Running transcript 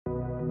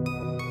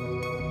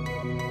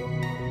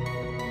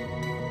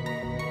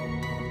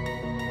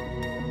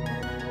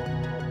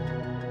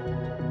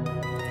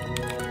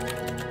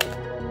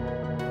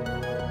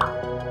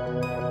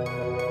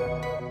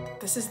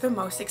This is the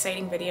most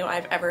exciting video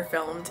I've ever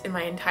filmed in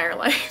my entire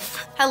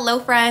life. Hello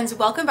friends,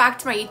 welcome back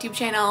to my YouTube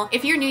channel.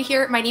 If you're new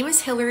here, my name is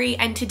Hillary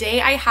and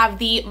today I have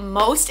the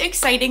most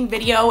exciting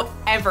video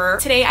ever.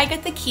 Today I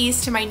get the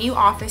keys to my new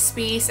office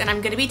space and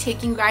I'm gonna be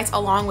taking you guys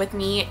along with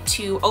me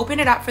to open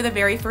it up for the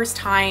very first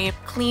time,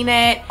 clean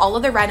it, all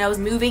of the renos,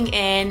 moving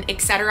in,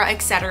 etc,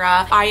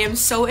 etc. I am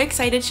so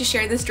excited to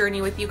share this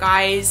journey with you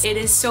guys. It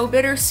is so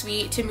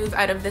bittersweet to move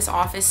out of this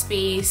office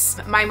space.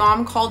 My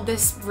mom called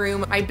this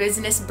room my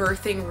business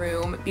birthing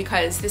room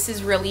because this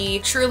is really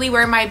truly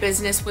where my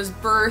business was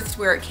birthed,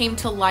 where it came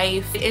to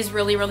life. It is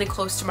really, really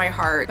close to my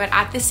heart. But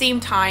at the same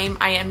time,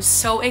 I am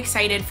so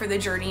excited for the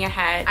journey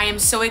ahead. I am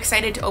so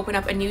excited to open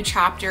up a new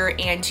chapter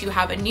and to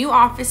have a new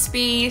office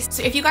space.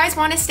 So if you guys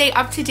want to stay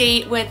up to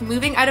date with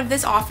moving out of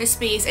this office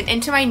space and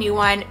into my new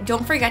one,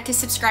 don't forget to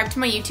subscribe to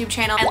my YouTube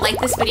channel and like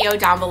this video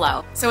down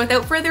below. So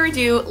without further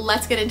ado,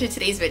 let's get into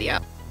today's video.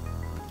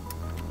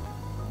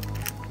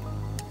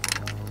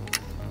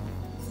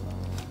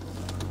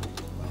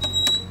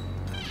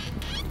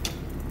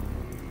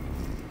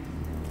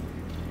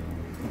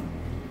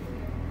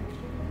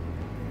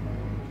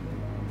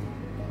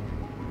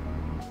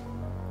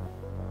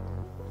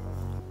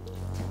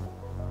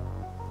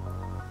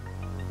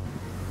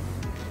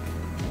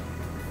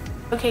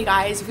 Okay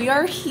guys, we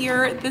are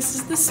here. This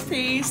is the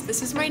space.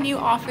 This is my new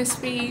office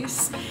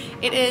space.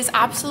 It is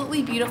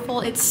absolutely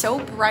beautiful. It's so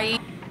bright.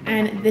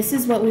 And this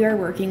is what we are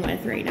working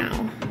with right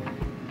now.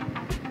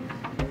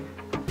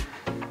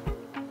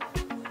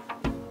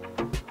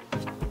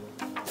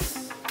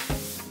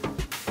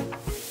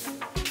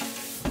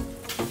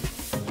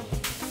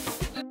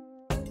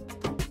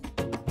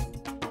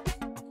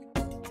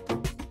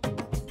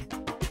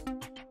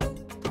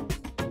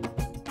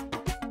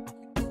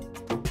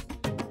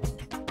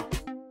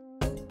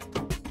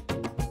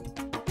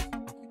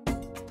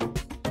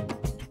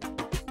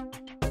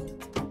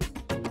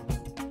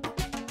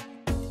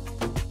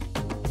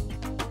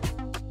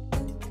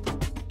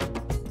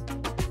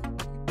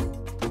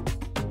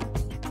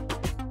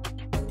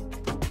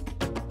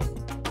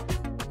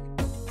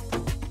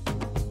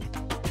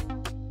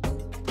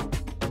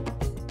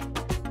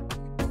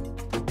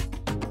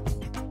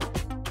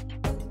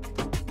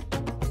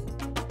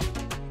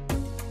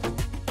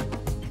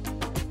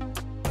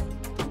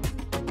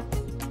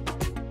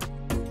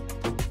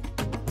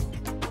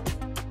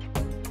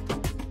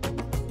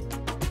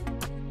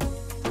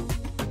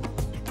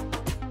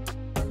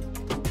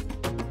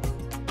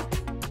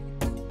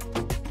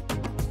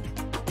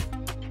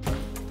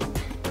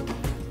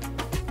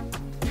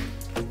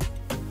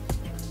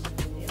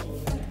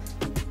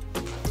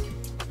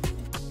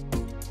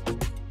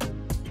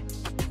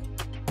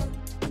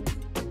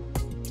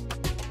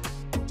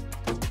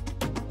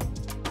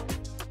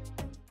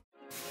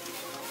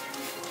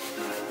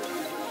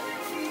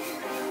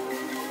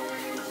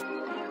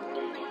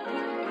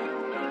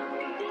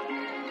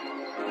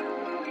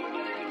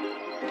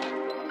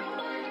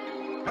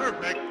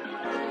 Perfect.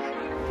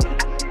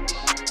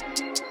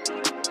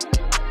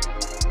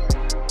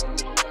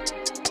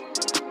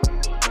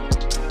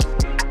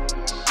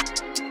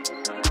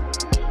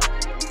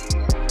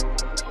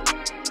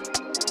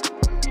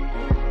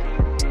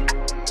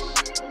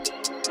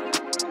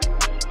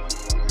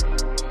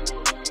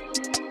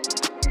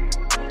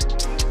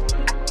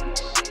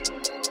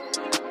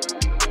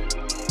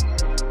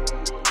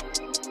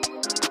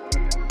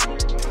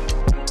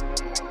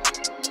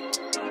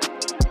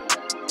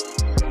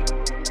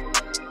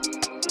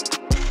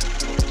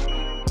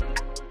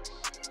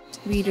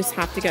 We just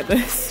have to get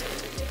this.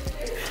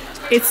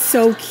 It's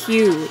so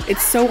cute.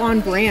 It's so on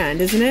brand,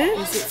 isn't it?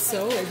 Is it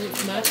so?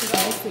 It matches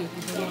nicely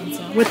with the one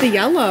side. With the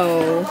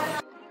yellow.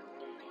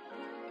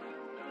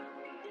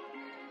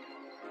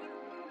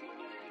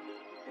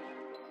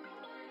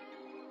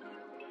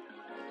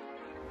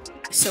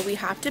 So we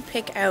have to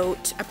pick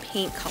out a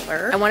paint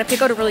color. I want to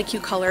pick out a really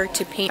cute color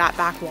to paint that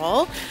back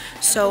wall.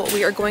 So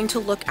we are going to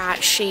look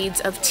at shades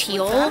of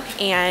teal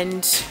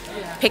and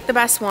pick the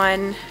best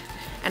one,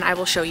 and I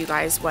will show you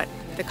guys what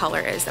the color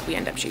is that we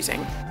end up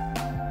choosing.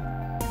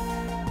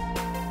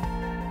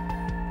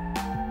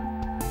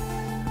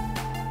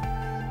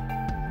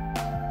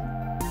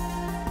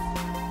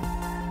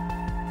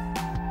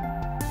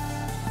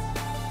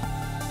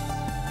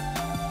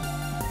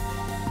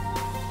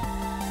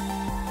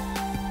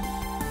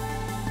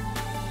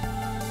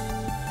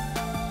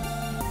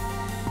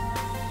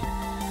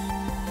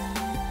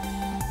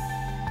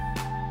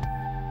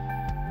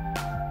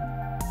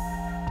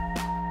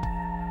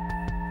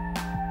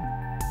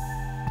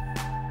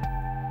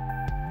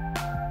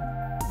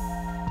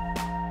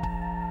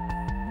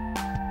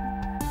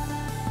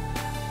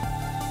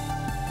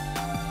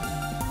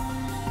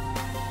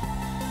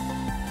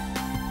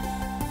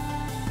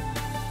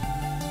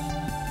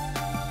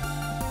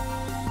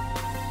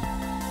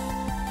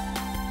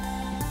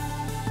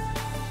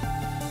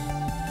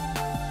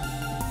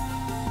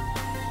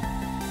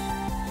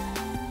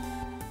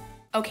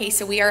 Okay,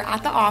 so we are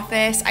at the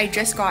office. I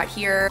just got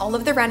here. All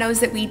of the renos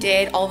that we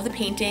did, all of the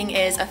painting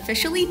is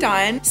officially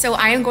done. So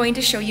I am going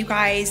to show you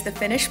guys the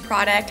finished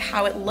product,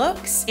 how it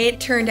looks.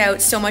 It turned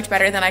out so much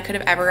better than I could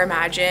have ever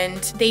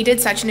imagined. They did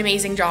such an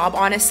amazing job.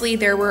 Honestly,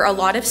 there were a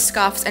lot of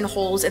scuffs and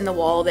holes in the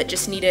wall that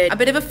just needed a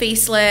bit of a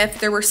facelift.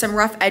 There were some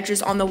rough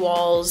edges on the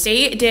walls.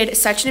 They did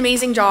such an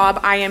amazing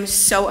job. I am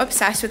so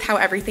obsessed with how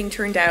everything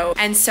turned out.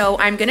 And so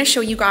I'm gonna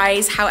show you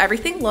guys how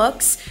everything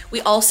looks.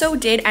 We also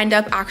did end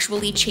up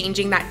actually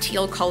changing that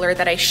teal color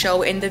that I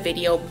show in the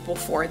video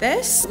before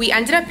this. We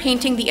ended up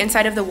painting the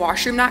inside of the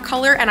washroom that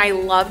color, and I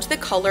loved the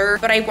color,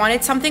 but I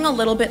wanted something a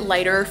little bit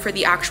lighter for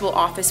the actual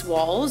office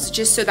walls,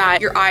 just so that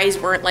your eyes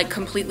weren't like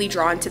completely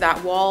drawn to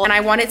that wall. And I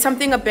wanted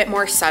something a bit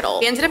more subtle.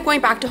 We ended up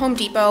going back to Home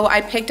Depot.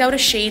 I picked out a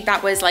shade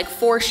that was like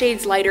 4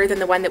 shades lighter than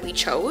the one that we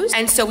chose.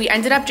 And so we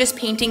ended up just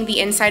painting the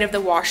inside of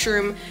the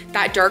washroom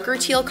that darker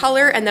teal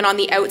color, and then on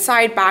the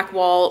outside back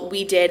wall,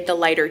 we did the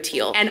lighter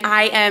teal. And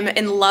I am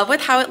in love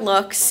with how it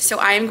looks. So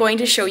I am going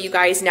to show you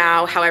guys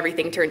now how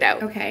everything turned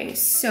out. Okay,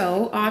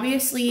 so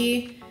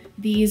obviously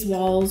these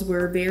walls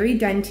were very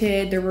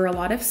dented. There were a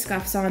lot of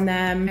scuffs on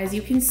them. As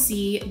you can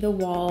see, the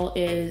wall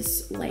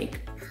is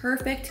like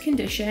perfect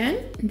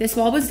condition. This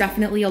wall was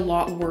definitely a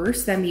lot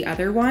worse than the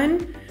other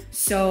one,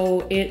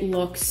 so it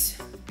looks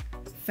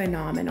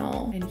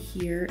phenomenal. And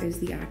here is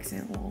the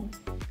accent wall.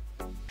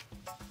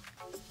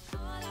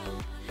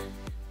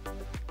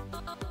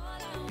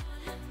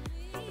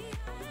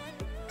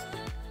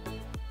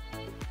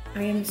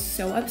 I am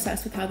so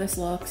obsessed with how this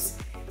looks.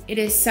 It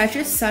is such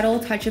a subtle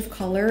touch of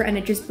color, and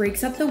it just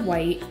breaks up the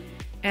white,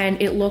 and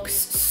it looks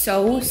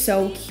so,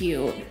 so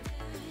cute.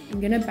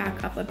 I'm gonna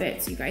back up a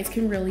bit so you guys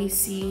can really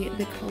see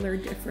the color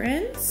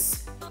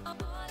difference.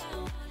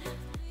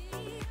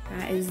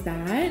 That is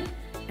that.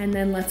 And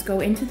then let's go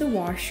into the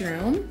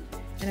washroom,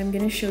 and I'm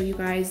gonna show you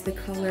guys the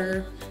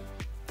color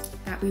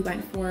that we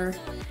went for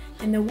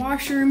in the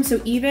washroom.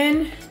 So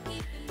even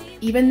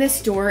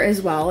this door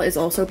as well is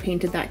also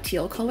painted that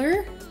teal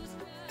color.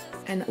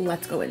 And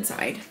let's go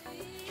inside.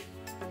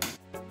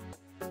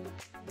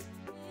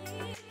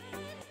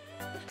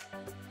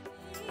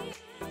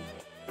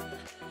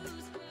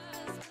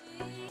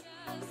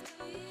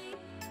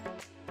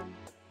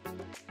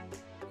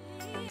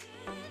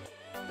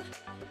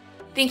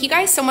 Thank you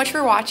guys so much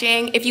for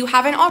watching. If you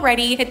haven't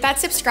already, hit that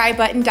subscribe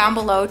button down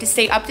below to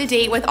stay up to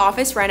date with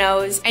office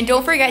renos. And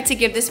don't forget to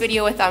give this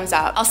video a thumbs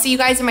up. I'll see you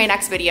guys in my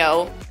next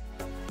video.